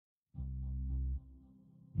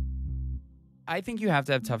I think you have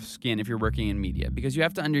to have tough skin if you're working in media because you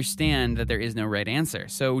have to understand that there is no right answer.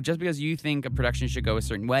 So just because you think a production should go a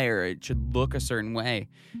certain way or it should look a certain way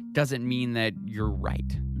doesn't mean that you're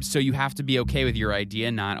right. So you have to be okay with your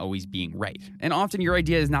idea not always being right. And often your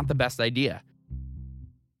idea is not the best idea.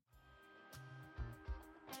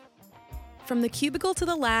 From the cubicle to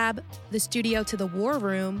the lab, the studio to the war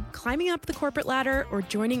room, climbing up the corporate ladder, or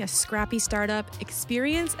joining a scrappy startup,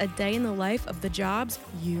 experience a day in the life of the jobs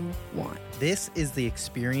you want. This is the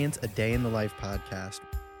Experience a Day in the Life podcast.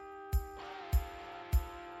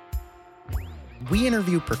 We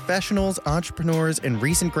interview professionals, entrepreneurs, and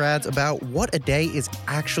recent grads about what a day is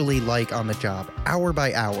actually like on the job, hour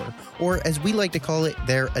by hour, or as we like to call it,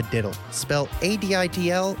 their ADITL, spelled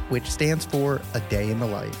ADITL, which stands for A Day in the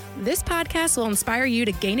Life. This podcast will inspire you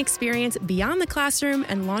to gain experience beyond the classroom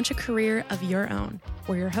and launch a career of your own.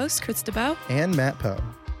 We're your hosts, Chris DeBow and Matt Poe.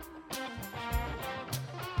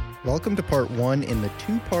 Welcome to part one in the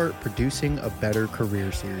two-part Producing a Better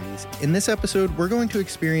Career series. In this episode, we're going to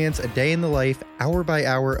experience a day in the life, hour by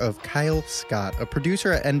hour, of Kyle Scott, a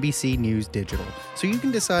producer at NBC News Digital, so you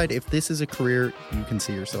can decide if this is a career you can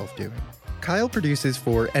see yourself doing. Kyle produces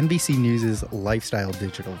for NBC News' Lifestyle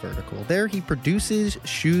Digital vertical. There, he produces,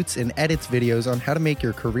 shoots, and edits videos on how to make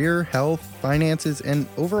your career, health, finances, and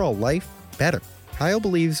overall life better. Kyle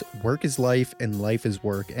believes work is life and life is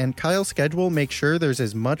work, and Kyle's schedule makes sure there's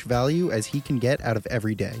as much value as he can get out of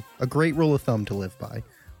every day. A great rule of thumb to live by.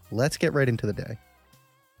 Let's get right into the day.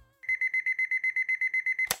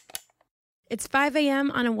 It's 5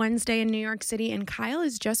 a.m. on a Wednesday in New York City, and Kyle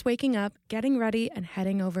is just waking up, getting ready, and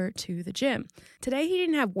heading over to the gym. Today, he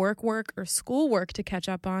didn't have work or school work to catch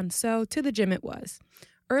up on, so to the gym it was.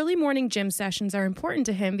 Early morning gym sessions are important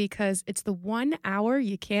to him because it's the 1 hour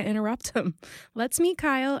you can't interrupt him. Let's meet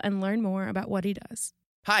Kyle and learn more about what he does.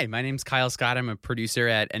 Hi, my name's Kyle Scott. I'm a producer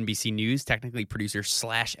at NBC News, technically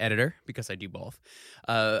producer/editor because I do both.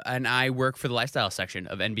 And I work for the lifestyle section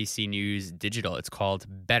of NBC News Digital. It's called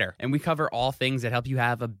Better. And we cover all things that help you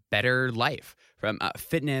have a better life, from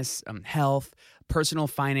fitness, health, personal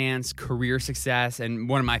finance, career success, and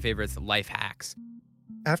one of my favorites, life hacks.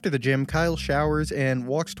 After the gym, Kyle showers and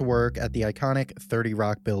walks to work at the iconic 30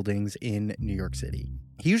 Rock buildings in New York City.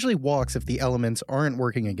 He usually walks if the elements aren't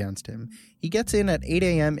working against him. He gets in at 8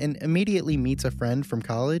 a.m. and immediately meets a friend from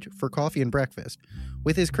college for coffee and breakfast.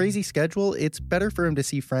 With his crazy schedule, it's better for him to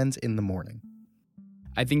see friends in the morning.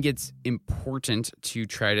 I think it's important to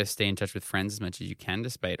try to stay in touch with friends as much as you can,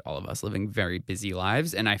 despite all of us living very busy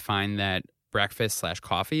lives. And I find that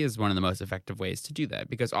breakfast/coffee is one of the most effective ways to do that,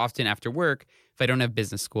 because often after work, if I don't have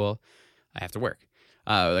business school, I have to work.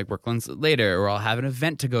 Work later, or I'll have an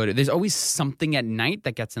event to go to. There's always something at night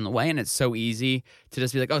that gets in the way, and it's so easy to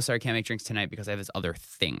just be like, oh, sorry, I can't make drinks tonight because I have this other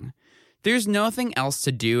thing. There's nothing else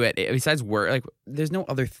to do besides work. Like, there's no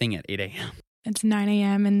other thing at 8 a.m. It's 9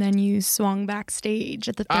 a.m. and then you swung backstage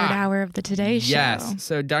at the third hour of the Today Show. Yes.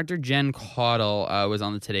 So Dr. Jen Caudle was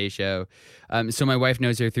on the Today Show. So my wife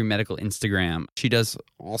knows her through medical Instagram. She does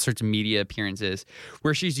all sorts of media appearances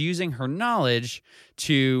where she's using her knowledge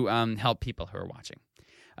to help people who are watching.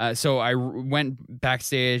 So I went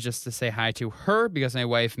backstage just to say hi to her because my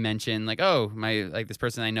wife mentioned this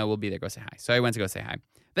person I know will be there. Go say hi. So I went to go say hi.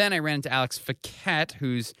 Then I ran into Alex Faquette,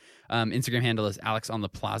 whose Instagram handle is Alex on the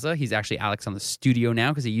Plaza. He's actually Alex on the Studio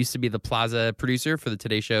now because he used to be the Plaza producer for the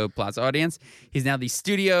Today Show Plaza audience. He's now the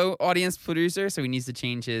Studio audience producer, so he needs to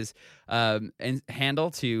change his handle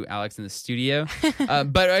to Alex in the Studio.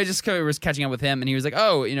 But I just was catching up with him, and he was like,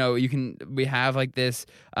 "Oh, we have like this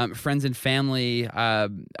friends and family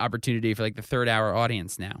opportunity for like the third hour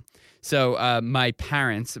audience now." So my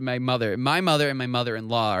parents, my mother and my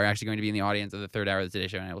mother-in-law are actually going to be in the audience of the third hour of the Today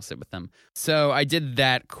Show, and I will sit with them. So I did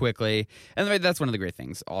that quickly. And that's one of the great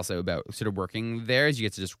things also about sort of working there is you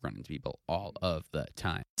get to just run into people all of the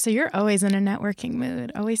time. So you're always in a networking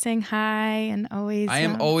mood, always saying hi and always... I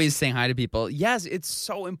am always saying hi to people. Yes, it's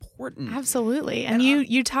so important. Absolutely. And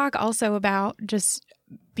you talk also about just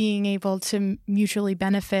being able to mutually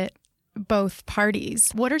benefit both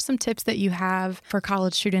parties. What are some tips that you have for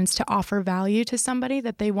college students to offer value to somebody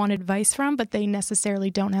that they want advice from, but they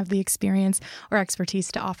necessarily don't have the experience or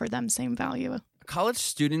expertise to offer them same value? College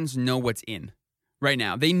students know what's in right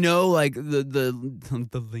now. They know like the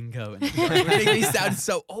lingo. And they sound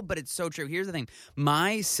so old, but it's so true. Here's the thing.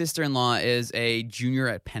 My sister-in-law is a junior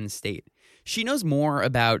at Penn State. She knows more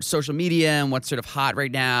about social media and what's sort of hot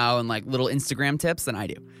right now and like little Instagram tips than I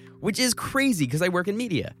do. which is crazy because I work in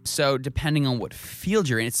media. So depending on what field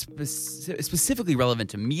you're in, it's specifically relevant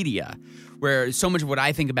to media, where so much of what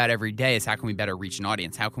I think about every day is how can we better reach an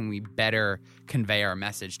audience? How can we better convey our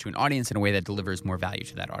message to an audience in a way that delivers more value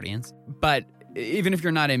to that audience? But even if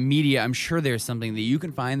you're not in media, I'm sure there's something that you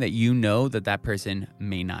can find that you know that person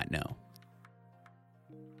may not know.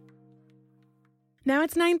 Now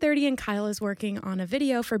it's 9:30 and Kyle is working on a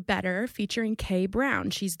video for Better featuring Kay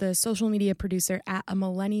Brown. She's the social media producer at a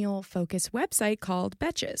millennial-focused website called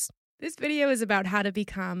Betches. This video is about how to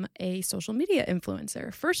become a social media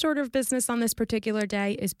influencer. First order of business on this particular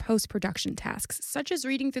day is post-production tasks, such as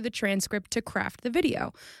reading through the transcript to craft the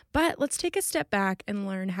video. But let's take a step back and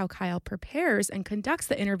learn how Kyle prepares and conducts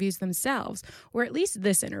the interviews themselves, or at least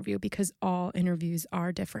this interview, because all interviews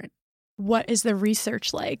are different. What is the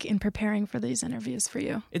research like in preparing for these interviews for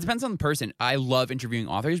you? It depends on the person. I love interviewing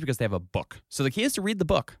authors because they have a book. So the key is to read the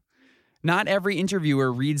book. Not every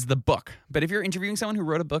interviewer reads the book, but if you're interviewing someone who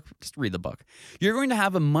wrote a book, just read the book. You're going to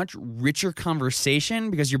have a much richer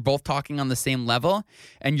conversation because you're both talking on the same level,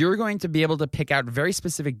 and you're going to be able to pick out very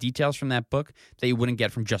specific details from that book that you wouldn't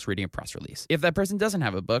get from just reading a press release. If that person doesn't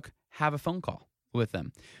have a book, have a phone call with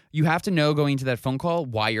them. You have to know going into that phone call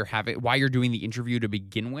why you're doing the interview to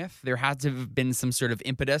begin with. There has to have been some sort of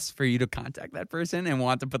impetus for you to contact that person and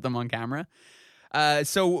want to put them on camera.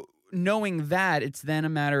 So knowing that, it's then a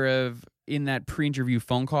matter of, in that pre-interview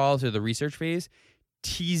phone call to the research phase,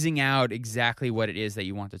 teasing out exactly what it is that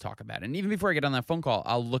you want to talk about. And even before I get on that phone call,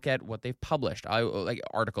 I'll look at what they've published. I like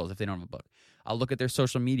articles if they don't have a book. I'll look at their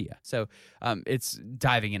social media. So it's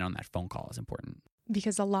diving in on that phone call is important.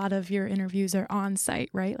 Because a lot of your interviews are on site,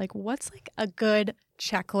 right? Like, what's like a good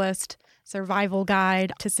checklist, survival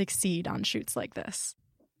guide to succeed on shoots like this?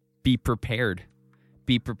 Be prepared.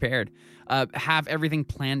 Be prepared. Have everything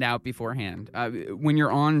planned out beforehand. When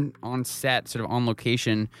you're on set, sort of on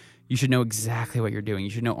location, you should know exactly what you're doing.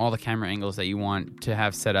 You should know all the camera angles that you want to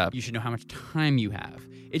have set up. You should know how much time you have.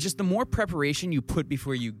 It's just the more preparation you put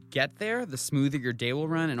before you get there, the smoother your day will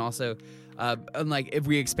run. And also, like if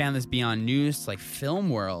we expand this beyond news, like film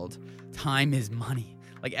world, time is money.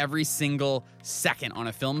 Like every single second on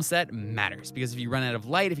a film set matters because if you run out of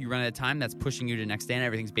light, if you run out of time, that's pushing you to next day, and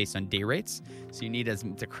everything's based on day rates. So you need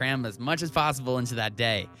to cram as much as possible into that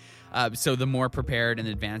day. So the more prepared in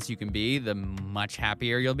advance you can be, the much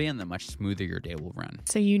happier you'll be and the much smoother your day will run.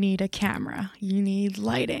 So you need a camera, you need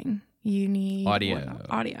lighting, you need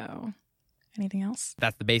audio. Anything else?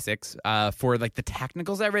 That's the basics. For like the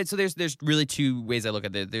technical side, right? So there's really two ways I look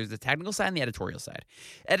at it. There's the technical side and the editorial side.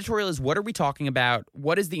 Editorial is what are we talking about?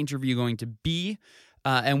 What is the interview going to be?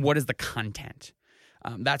 And what is the content?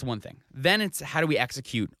 That's one thing. Then it's how do we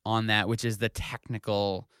execute on that, which is the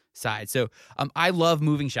technical side. So I love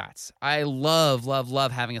moving shots. I love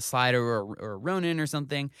having a slider or a Ronin or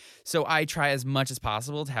something. So I try as much as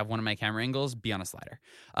possible to have one of my camera angles be on a slider.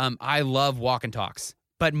 I love walk and talks.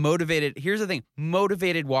 But here's the thing,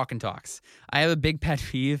 motivated walk and talks. I have a big pet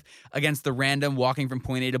peeve against the random walking from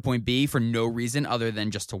point A to point B for no reason other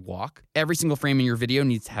than just to walk. Every single frame in your video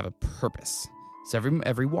needs to have a purpose. So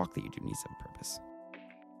every walk that you do needs to have a purpose.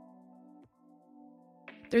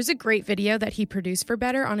 There's a great video that he produced for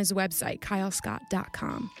Better on his website,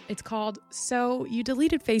 kylescott.com. It's called, So You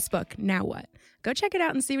Deleted Facebook, Now What? Go check it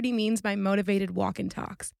out and see what he means by motivated walk and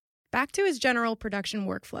talks. Back to his general production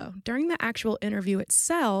workflow. During the actual interview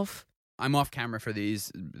itself, I'm off camera for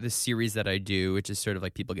this series that I do, which is sort of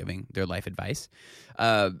like people giving their life advice.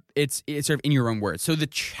 It's sort of in your own words. So the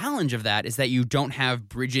challenge of that is that you don't have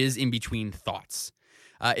bridges in between thoughts.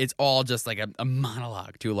 It's all just like a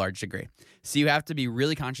monologue to a large degree. So you have to be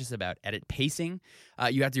really conscious about edit pacing.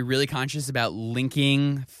 You have to be really conscious about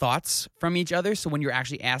linking thoughts from each other. So when you're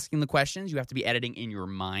actually asking the questions, you have to be editing in your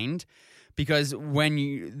mind. Because when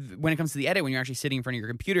it comes to the edit, when you're actually sitting in front of your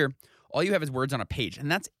computer, all you have is words on a page, and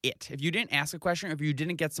that's it. If you didn't ask a question, or if you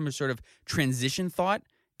didn't get some sort of transition thought,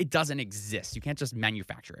 it doesn't exist. You can't just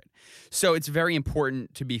manufacture it. So it's very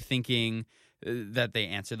important to be thinking that they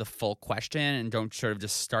answer the full question and don't sort of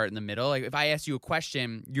just start in the middle. Like if I ask you a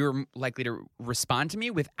question, you're likely to respond to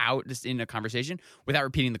me without just in a conversation without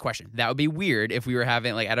repeating the question. That would be weird if we were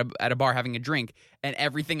having like at a bar having a drink and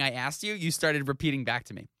everything I asked you started repeating back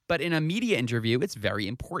to me. But in a media interview, it's very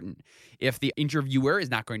important if the interviewer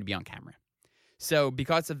is not going to be on camera. So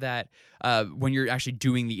because of that, when you're actually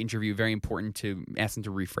doing the interview, very important to ask them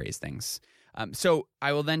to rephrase things. So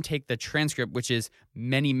I will then take the transcript, which is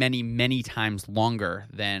many, many, many times longer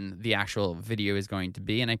than the actual video is going to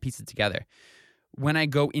be, and I piece it together. when I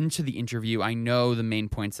go into the interview, I know the main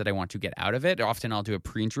points that I want to get out of it. Often I'll do a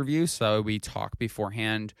pre-interview, so we talk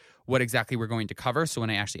beforehand what exactly we're going to cover. So when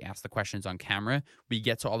I actually ask the questions on camera, we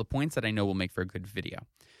get to all the points that I know will make for a good video.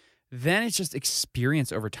 Then it's just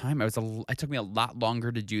experience over time. It took me a lot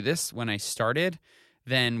longer to do this when I started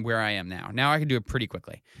than where I am now. Now I can do it pretty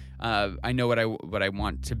quickly. I know what I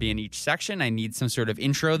want to be in each section. I need some sort of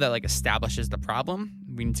intro that like establishes the problem.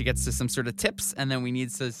 We need to get to some sort of tips, and then we need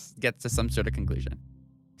to get to some sort of conclusion.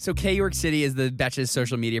 So Kay York City is the Betches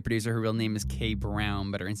social media producer. Her real name is Kay Brown,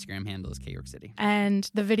 but her Instagram handle is Kay York City. And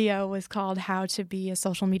the video was called How to Be a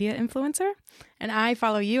Social Media Influencer. And I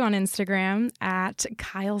follow you on Instagram at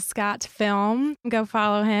Kyle Scott Film. Go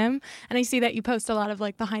follow him. And I see that you post a lot of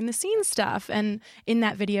like behind the scenes stuff. And in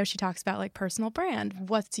that video, she talks about like personal brand.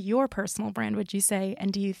 What's your personal brand, would you say?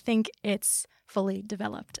 And do you think it's fully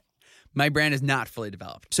developed? My brand is not fully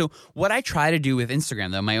developed. So what I try to do with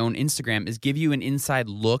Instagram, though, my own Instagram, is give you an inside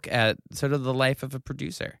look at sort of the life of a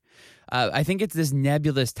producer. I think it's this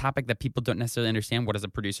nebulous topic that people don't necessarily understand. What does a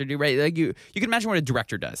producer do, right? Like you can imagine what a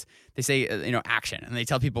director does. They say, action, and they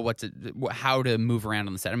tell people how to move around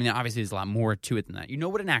on the set. I mean, obviously, there's a lot more to it than that. You know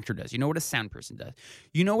what an actor does. You know what a sound person does.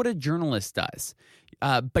 You know what a journalist does.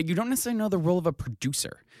 But you don't necessarily know the role of a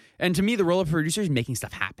producer. And to me, the role of a producer is making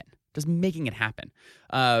stuff happen. Just making it happen,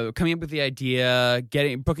 coming up with the idea,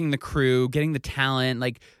 booking the crew, getting the talent,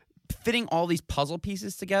 like fitting all these puzzle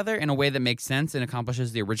pieces together in a way that makes sense and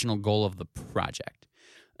accomplishes the original goal of the project.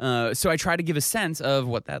 So I try to give a sense of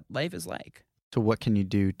what that life is like. So what can you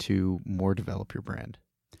do to more develop your brand?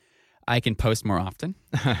 I can post more often.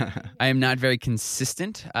 I am not very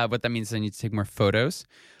consistent. What that means is I need to take more photos.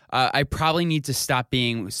 I probably need to stop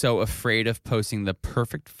being so afraid of posting the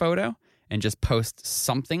perfect photo and just post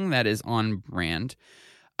something that is on brand.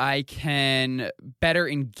 I can better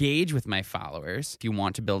engage with my followers. If you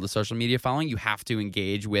want to build a social media following, you have to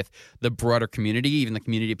engage with the broader community, even the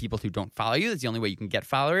community of people who don't follow you. That's the only way you can get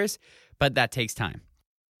followers, but that takes time.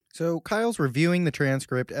 So Kyle's reviewing the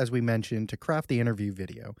transcript, as we mentioned, to craft the interview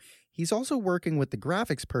video. He's also working with the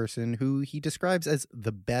graphics person who he describes as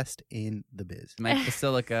the best in the biz. Mike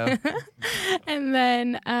Basilico. And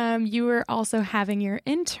then you were also having your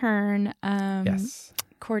intern Yes.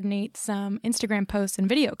 coordinate some Instagram posts and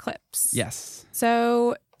video clips. Yes.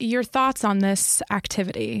 So your thoughts on this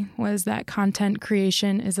activity was that content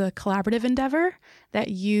creation is a collaborative endeavor, that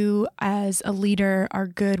you as a leader are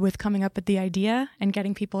good with coming up with the idea and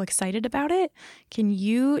getting people excited about it. Can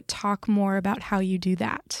you talk more about how you do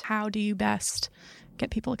that? How do you best get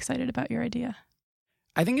people excited about your idea?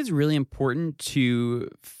 I think it's really important to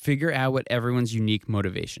figure out what everyone's unique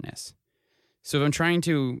motivation is. So if I'm trying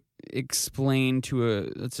to explain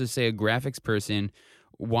to let's just say a graphics person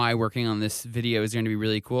why working on this video is going to be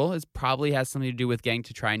really cool, it probably has something to do with getting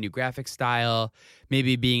to try a new graphic style,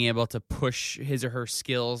 maybe being able to push his or her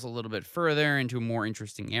skills a little bit further into a more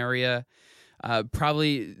interesting area.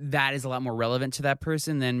 Probably that is a lot more relevant to that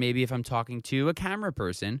person than maybe if I'm talking to a camera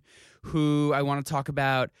person who I want to talk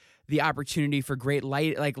about the opportunity for great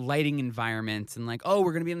light, like lighting environments, and like, oh,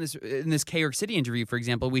 we're going to be in this Kay York City interview, for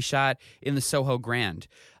example. We shot in the Soho Grand,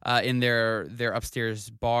 in their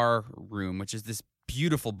upstairs bar room, which is this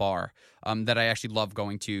beautiful bar that I actually love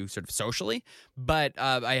going to sort of socially, but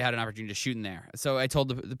I had an opportunity to shoot in there. So I told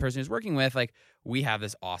the person who's working with, like, we have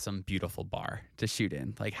this awesome, beautiful bar to shoot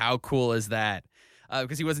in. Like, how cool is that?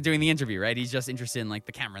 Because he wasn't doing the interview, right? He's just interested in like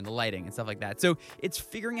the camera and the lighting and stuff like that. So it's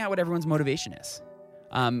figuring out what everyone's motivation is.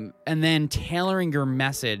 And then tailoring your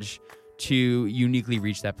message to uniquely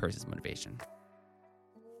reach that person's motivation.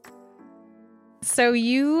 So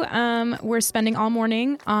you were spending all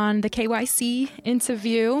morning on the KYC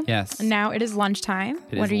interview. Yes. Now it is lunchtime.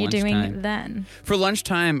 What are you doing then? For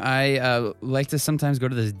lunchtime, I like to sometimes go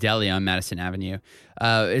to this deli on Madison Avenue.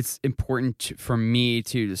 It's important for me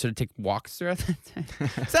to sort of take walks throughout the day.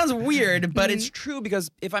 Sounds weird, but it's true, because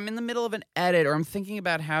if I'm in the middle of an edit or I'm thinking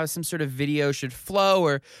about how some sort of video should flow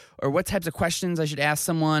or what types of questions I should ask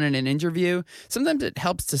someone in an interview, sometimes it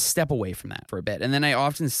helps to step away from that for a bit. And then I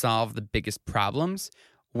often solve the biggest problems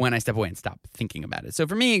when I step away and stop thinking about it. So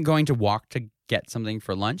for me, going to walk to get something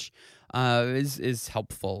for lunch is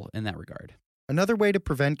helpful in that regard. Another way to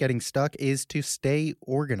prevent getting stuck is to stay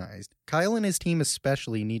organized. Kyle and his team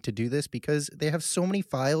especially need to do this because they have so many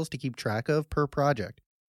files to keep track of per project.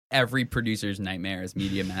 Every producer's nightmare is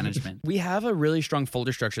media management. We have a really strong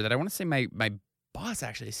folder structure that I want to say my boss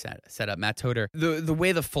actually set up, Matt Toder. The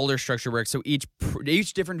way the folder structure works, so each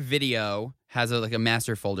different video has a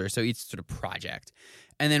master folder, so each sort of project.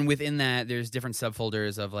 And then within that, there's different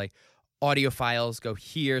subfolders of like audio files go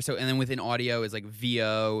here. So, and then within audio is like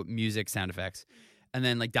VO, music, sound effects. and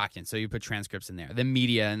then like documents. So you put transcripts in there. Then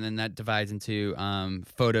media, and then that divides into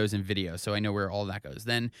photos and video. So I know where all that goes.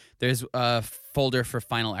 Then there's a folder for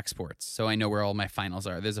final exports. So I know where all my finals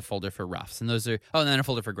are. There's a folder for roughs, and those are and then a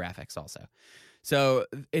folder for graphics also. So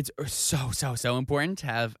it's so important to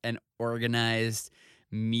have an organized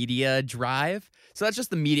media drive. So that's just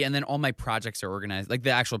the media, and then all my projects are organized. Like the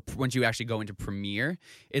actual, once you actually go into Premiere,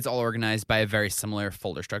 it's all organized by a very similar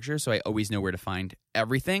folder structure. So I always know where to find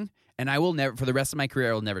everything, and I will never, for the rest of my career,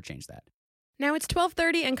 I will never change that. Now it's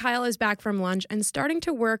 12:30 and Kyle is back from lunch and starting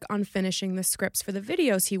to work on finishing the scripts for the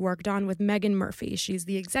videos he worked on with Megan Murphy. She's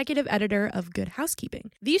the executive editor of Good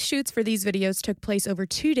Housekeeping. These shoots for these videos took place over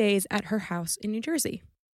 2 days at her house in New Jersey.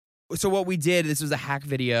 So what we did, this was a hack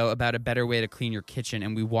video about a better way to clean your kitchen,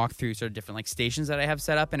 and we walked through sort of different like stations that I have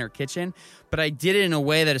set up in her kitchen, but I did it in a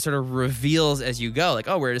way that it sort of reveals as you go, like,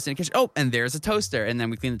 oh, we're just in the kitchen, oh, and there's a toaster, and then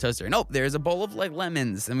we clean the toaster, and oh, there's a bowl of like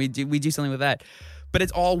lemons, and we do something with that. But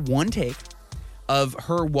it's all one take of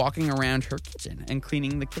her walking around her kitchen and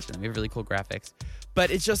cleaning the kitchen. We have really cool graphics.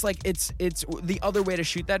 But it's just like, it's the other way to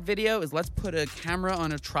shoot that video is let's put a camera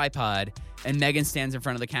on a tripod and Megan stands in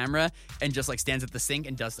front of the camera and just like stands at the sink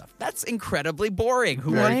and does stuff. That's incredibly boring.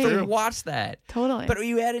 Who wants to watch that? Totally. But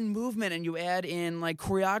you add in movement and you add in like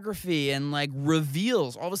choreography and like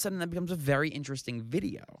reveals, all of a sudden that becomes a very interesting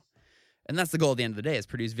video. And that's the goal at the end of the day, is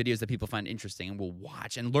produce videos that people find interesting and will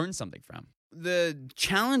watch and learn something from. The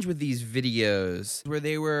challenge with these videos where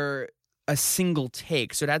they were a single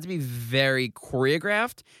take, so it had to be very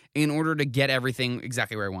choreographed in order to get everything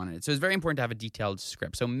exactly where I wanted it. So it's very important to have a detailed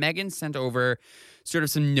script. So Megan sent over sort of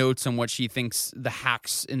some notes on what she thinks the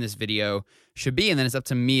hacks in this video should be, and then it's up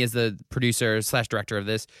to me as the producer / director of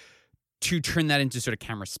this to turn that into sort of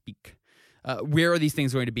camera speak. Where are these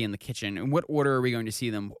things going to be in the kitchen? In what order are we going to see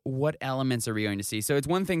them? What elements are we going to see? So it's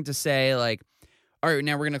one thing to say like, all right,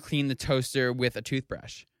 now we're going to clean the toaster with a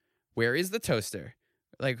toothbrush. Where is the toaster?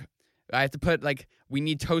 Like, I have to put, like, we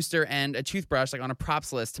need toaster and a toothbrush, like, on a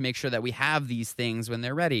props list to make sure that we have these things when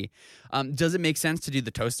they're ready. Does it make sense to do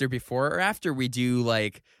the toaster before or after we do,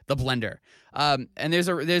 like, the blender? And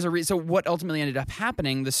so what ultimately ended up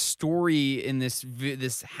happening, the story in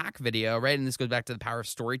this hack video, right, and this goes back to the power of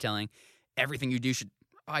storytelling, everything you do should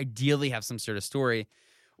ideally have some sort of story.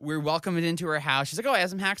 We're welcomed into her house. She's like, oh, I have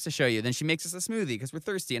some hacks to show you. Then she makes us a smoothie because we're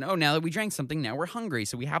thirsty. And, oh, now that we drank something, now we're hungry.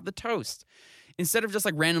 So we have the toast. Instead of just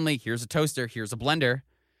like randomly, here's a toaster, here's a blender,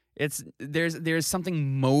 there's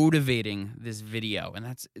something motivating this video,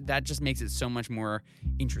 and that just makes it so much more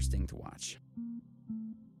interesting to watch.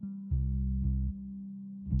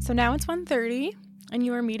 So now it's 1:30, and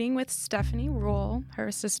you are meeting with Stephanie Rule, her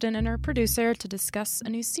assistant and her producer, to discuss a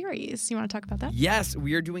new series. You want to talk about that? Yes,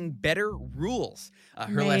 we are doing Better Rules.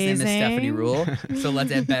 Her last name is Stephanie Rule, so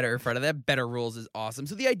let's add better in front of that. Better Rules is awesome.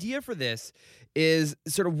 So the idea for this is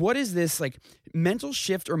sort of what is this like mental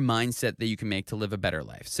shift or mindset that you can make to live a better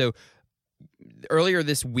life. So earlier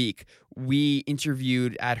this week, we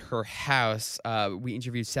interviewed at her house, we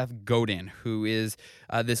interviewed Seth Godin, who is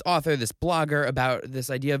this author, this blogger, about this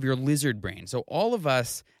idea of your lizard brain. So all of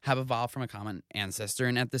us have evolved from a common ancestor,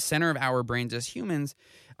 and at the center of our brains as humans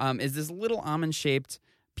is this little almond-shaped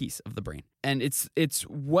piece of the brain. And it's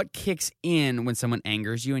what kicks in when someone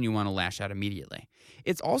angers you and you want to lash out immediately.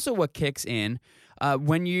 It's also what kicks in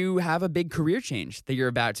when you have a big career change that you're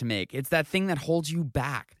about to make. It's that thing that holds you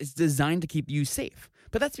back. It's designed to keep you safe.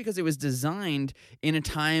 But that's because it was designed in a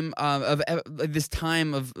time of this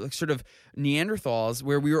time of sort of Neanderthals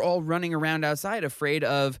where we were all running around outside afraid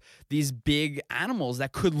of these big animals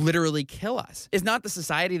that could literally kill us. It's not the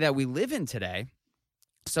society that we live in today.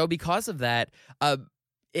 So because of that,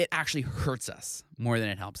 it actually hurts us more than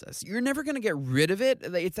it helps us. You're never going to get rid of it.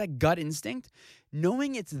 It's that gut instinct.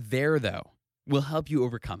 Knowing it's there, though, will help you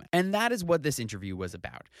overcome it. And that is what this interview was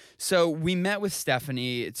about. So we met with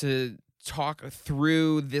Stephanie to talk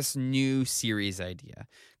through this new series idea,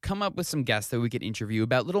 come up with some guests that we could interview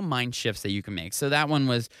about little mind shifts that you can make. So that one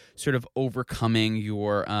was sort of overcoming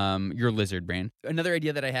your lizard brain. Another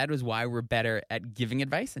idea that I had was why we're better at giving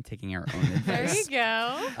advice and taking our own advice. There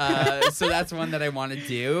you go. So that's one that I want to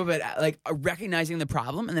do, but like recognizing the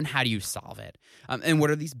problem and then how do you solve it? And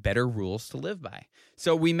what are these better rules to live by?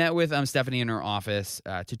 So we met with Stephanie in her office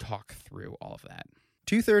to talk through all of that.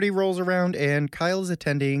 2:30 rolls around and Kyle is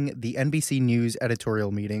attending the NBC News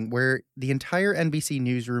editorial meeting where the entire NBC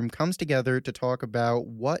newsroom comes together to talk about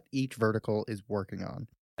what each vertical is working on.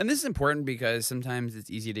 And this is important because sometimes it's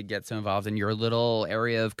easy to get so involved in your little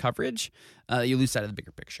area of coverage that you lose sight of the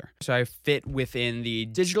bigger picture. So I fit within the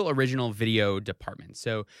digital original video department.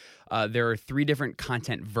 So there are 3 different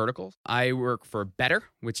content verticals. I work for Better,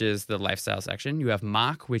 which is the lifestyle section. You have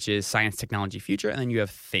Mock, which is science, technology, future. And then you have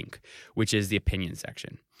Think, which is the opinion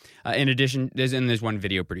section. In addition, there's one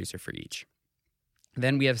video producer for each.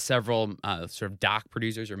 Then we have several sort of doc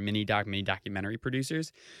producers or mini documentary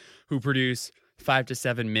producers who produce 5 to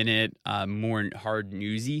 7 minute, more hard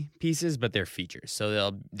newsy pieces, but they're features.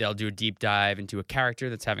 So they'll do a deep dive into a character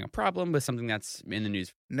that's having a problem with something that's in the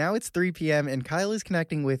news. Now it's 3 p.m. and Kyle is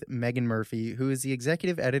connecting with Megan Murphy, who is the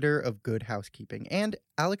executive editor of Good Housekeeping, and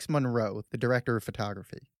Alex Monroe, the director of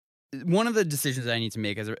photography. One of the decisions I need to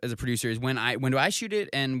make as a producer is when do I shoot it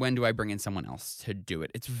and when do I bring in someone else to do it.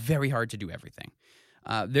 It's very hard to do everything.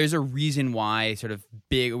 There's a reason why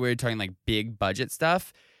we're talking like big budget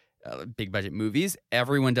stuff, big budget movies,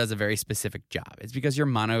 everyone does a very specific job. It's because you're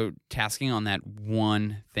monotasking on that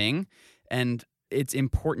one thing, and it's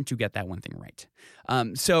important to get that one thing right.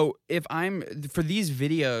 So for these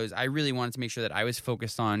videos, I really wanted to make sure that I was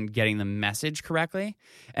focused on getting the message correctly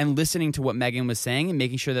and listening to what Megan was saying and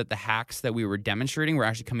making sure that the hacks that we were demonstrating were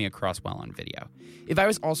actually coming across well on video. If I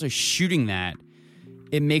was also shooting that,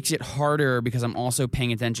 it makes it harder because I'm also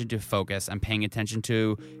paying attention to focus. I'm paying attention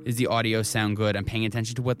to, is the audio sound good? I'm paying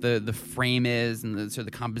attention to what the frame is and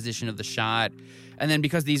the composition of the shot. And then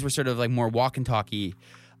because these were sort of like more walk and talky,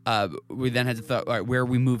 we then had to thought, all right, where are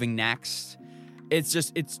we moving next?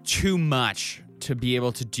 It's too much to be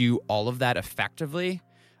able to do all of that effectively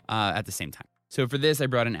at the same time. So for this, I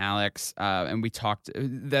brought in Alex, and we talked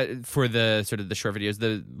that for the sort of the short videos.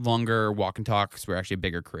 The longer walk and talks were actually a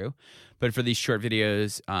bigger crew, but for these short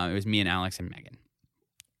videos, it was me and Alex and Megan.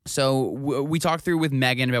 So we talked through with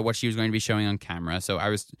Megan about what she was going to be showing on camera. So I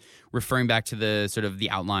was referring back to the sort of the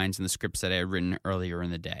outlines and the scripts that I had written earlier in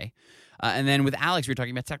the day. And then with Alex, we were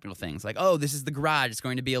talking about technical things like, oh, this is the garage. It's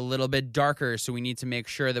going to be a little bit darker, so we need to make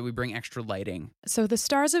sure that we bring extra lighting. So the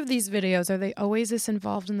stars of these videos, are they always this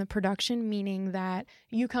involved in the production, meaning that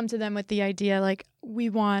you come to them with the idea like,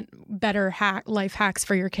 we want better life hacks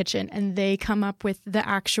for your kitchen, and they come up with the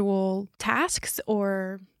actual tasks,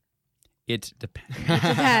 or? It depends. It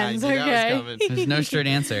depends, okay. There's no straight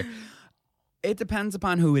answer. It depends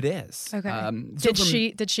upon who it is. Okay.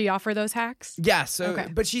 Did she offer those hacks? Yeah.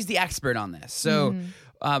 But she's the expert on this. So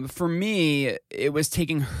for me, it was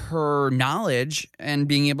taking her knowledge and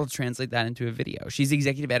being able to translate that into a video. She's the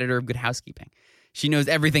executive editor of Good Housekeeping. She knows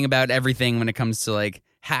everything about everything when it comes to like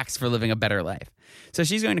hacks for living a better life. So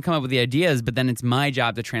she's going to come up with the ideas, but then it's my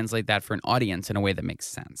job to translate that for an audience in a way that makes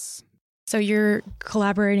sense. So you're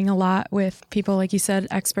collaborating a lot with people, like you said,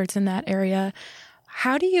 experts in that area.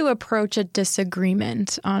 How do you approach a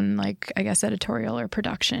disagreement on, like, I guess, editorial or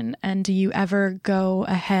production? And do you ever go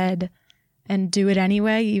ahead and do it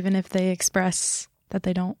anyway, even if they express that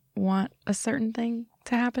they don't want a certain thing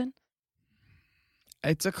to happen?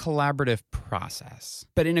 It's a collaborative process.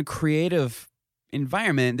 But in a creative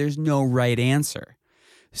environment, there's no right answer.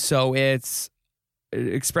 So it's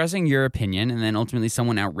expressing your opinion, and then ultimately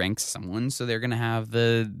someone outranks someone, so they're going to have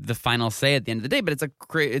the final say at the end of the day. But it's a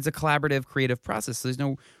collaborative, creative process. So there's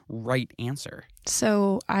no right answer.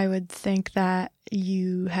 So I would think that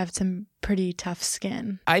you have some pretty tough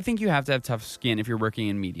skin. I think you have to have tough skin if you're working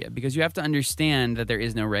in media, because you have to understand that there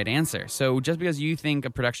is no right answer. So just because you think a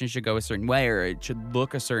production should go a certain way or it should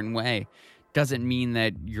look a certain way doesn't mean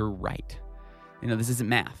that you're right. This isn't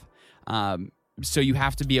math. So you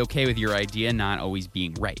have to be okay with your idea not always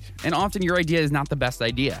being right. And often your idea is not the best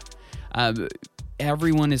idea.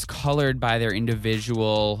 Everyone is colored by their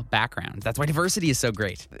individual backgrounds. That's why diversity is so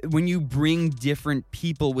great. When you bring different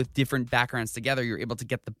people with different backgrounds together, you're able to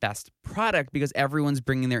get the best product because everyone's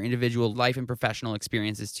bringing their individual life and professional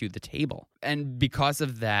experiences to the table. And because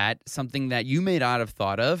of that, something that you may not have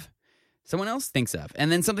thought of, someone else thinks of.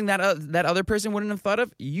 And then something that other person wouldn't have thought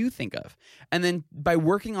of, you think of. And then by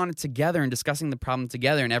working on it together and discussing the problem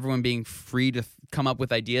together and everyone being free to come up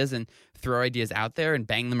with ideas and throw ideas out there and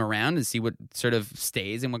bang them around and see what sort of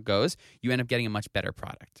stays and what goes, you end up getting a much better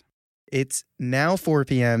product. It's now 4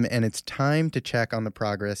 p.m. and it's time to check on the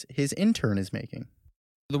progress his intern is making.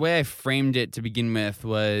 The way I framed it to begin with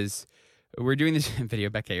was, we're doing this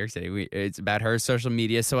video back at York City. It's about her social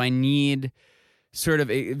media, so I need sort of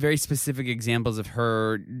very specific examples of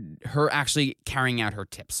her actually carrying out her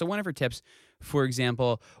tips. So one of her tips, for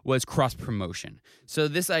example, was cross-promotion. So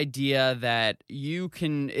this idea that you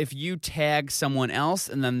can, if you tag someone else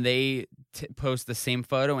and then they post the same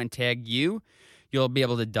photo and tag you, you'll be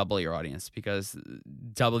able to double your audience because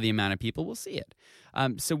double the amount of people will see it.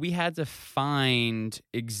 So we had to find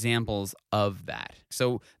examples of that.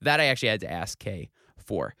 So that I actually had to ask Kay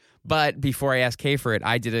for. But before I asked Kay for it,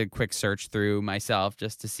 I did a quick search through myself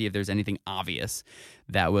just to see if there's anything obvious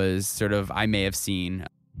that was sort of I may have seen.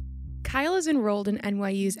 Kyle is enrolled in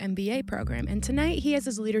NYU's MBA program, and tonight he has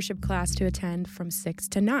his leadership class to attend from 6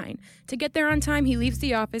 to 9. To get there on time, he leaves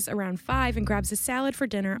the office around 5 and grabs a salad for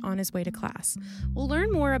dinner on his way to class. We'll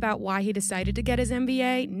learn more about why he decided to get his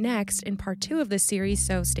MBA next in part 2 of this series,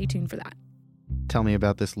 so stay tuned for that. Tell me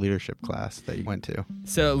about this leadership class that you went to.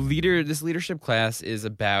 So this leadership class is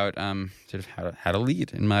about sort of how to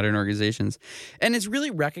lead in modern organizations. And it's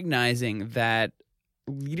really recognizing that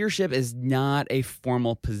leadership is not a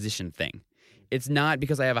formal position thing. It's not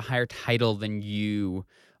because I have a higher title than you,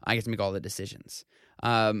 I get to make all the decisions.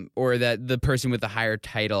 Or that the person with the higher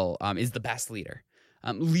title is the best leader.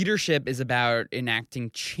 Leadership is about enacting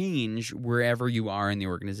change wherever you are in the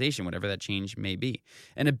organization, whatever that change may be.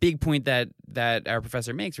 And a big point that our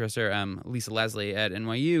professor makes, Professor Lisa Leslie at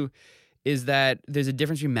NYU, is that there's a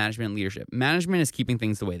difference between management and leadership. Management is keeping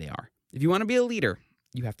things the way they are. If you want to be a leader,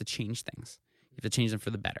 you have to change things. You have to change them for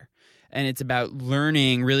the better. And it's about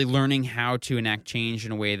really learning how to enact change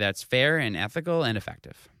in a way that's fair and ethical and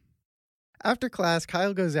effective. After class,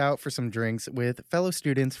 Kyle goes out for some drinks with fellow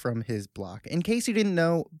students from his block. In case you didn't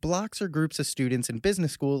know, blocks are groups of students in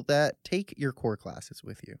business school that take your core classes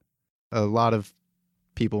with you. A lot of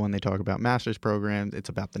people, when they talk about master's programs, it's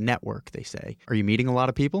about the network, they say. Are you meeting a lot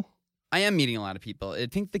of people? I am meeting a lot of people. I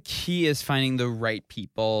think the key is finding the right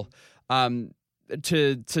people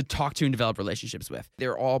to talk to and develop relationships with.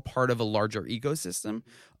 They're all part of a larger ecosystem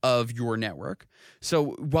of your network. So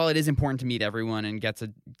while it is important to meet everyone and get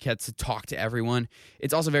to talk to everyone,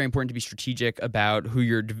 it's also very important to be strategic about who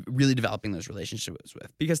you're really developing those relationships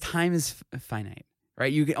with, because time is finite,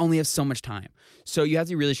 right? You only have so much time. So you have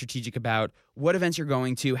to be really strategic about what events you're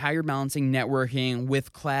going to, how you're balancing networking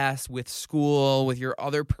with class, with school, with your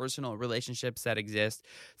other personal relationships that exist.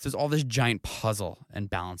 So it's all this giant puzzle and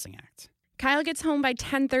balancing act. Kyle gets home by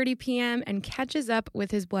 10:30 p.m. and catches up with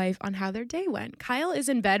his wife on how their day went. Kyle is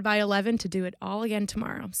in bed by 11 to do it all again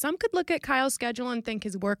tomorrow. Some could look at Kyle's schedule and think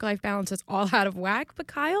his work-life balance is all out of whack, but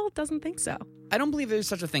Kyle doesn't think so. I don't believe there's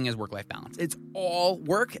such a thing as work-life balance. It's all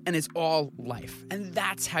work and it's all life. And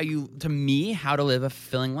that's how to live a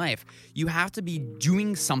fulfilling life. You have to be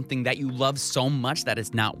doing something that you love so much that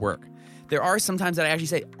it's not work. There are some times that I actually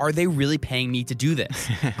say, are they really paying me to do this?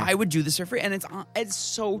 I would do this for free. And it's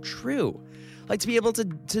so true. Like to be able to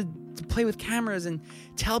play with cameras and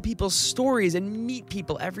tell people's stories and meet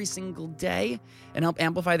people every single day and help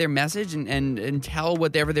amplify their message and tell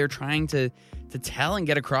whatever they're trying to tell and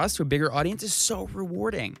get across to a bigger audience is so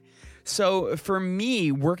rewarding. So for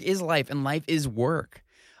me, work is life and life is work.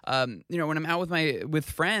 When I'm out with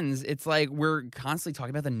friends, it's like we're constantly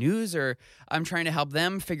talking about the news, or I'm trying to help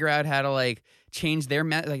them figure out how to change their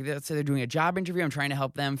let's say they're doing a job interview. I'm trying to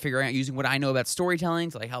help them figure out using what I know about storytelling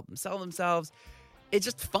to help them sell themselves. It's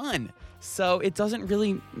just fun. So it doesn't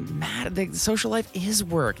really matter. The social life is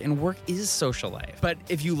work and work is social life. But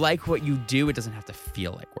if you like what you do, it doesn't have to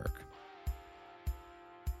feel like work.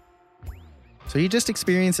 So you just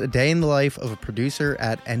experienced a day in the life of a producer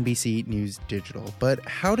at NBC News Digital. But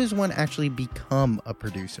how does one actually become a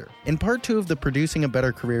producer? In part 2 of the Producing a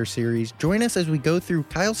Better Career series, join us as we go through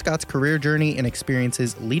Kyle Scott's career journey and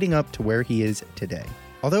experiences leading up to where he is today.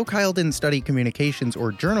 Although Kyle didn't study communications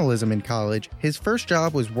or journalism in college, his first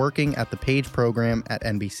job was working at the Page program at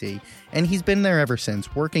NBC, and he's been there ever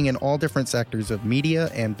since, working in all different sectors of media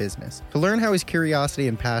and business. To learn how his curiosity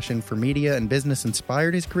and passion for media and business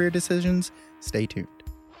inspired his career decisions, stay tuned.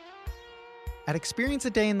 At Experience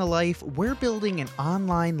a Day in the Life, we're building an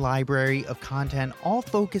online library of content all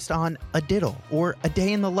focused on a diddle, or a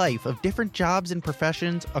day in the life of different jobs and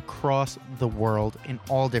professions across the world in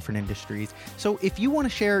all different industries. So if you want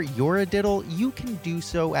to share your diddle, you can do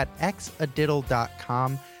so at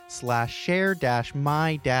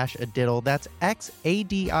xadiddle.com/share-my-a-diddle. That's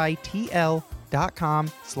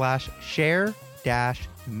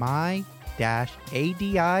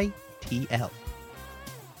xadiddle.com/share-my-a-diddle.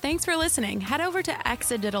 Thanks for listening. Head over to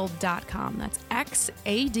xadiddle.com. That's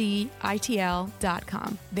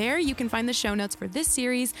xadiddle.com. There you can find the show notes for this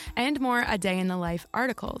series and more A Day in the Life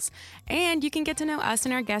articles. And you can get to know us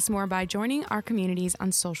and our guests more by joining our communities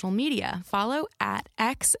on social media. Follow at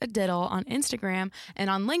xadiddle on Instagram and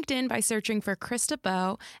on LinkedIn by searching for Krista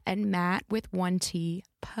Bowe and Matt with 1T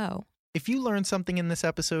Poe. If you learned something in this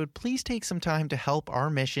episode, please take some time to help our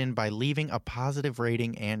mission by leaving a positive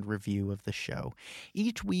rating and review of the show.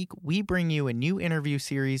 Each week, we bring you a new interview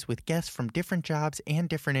series with guests from different jobs and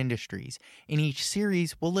different industries. In each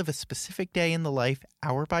series, we'll live a specific day in the life,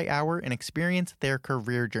 hour by hour, and experience their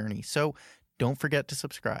career journey. So don't forget to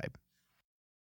subscribe.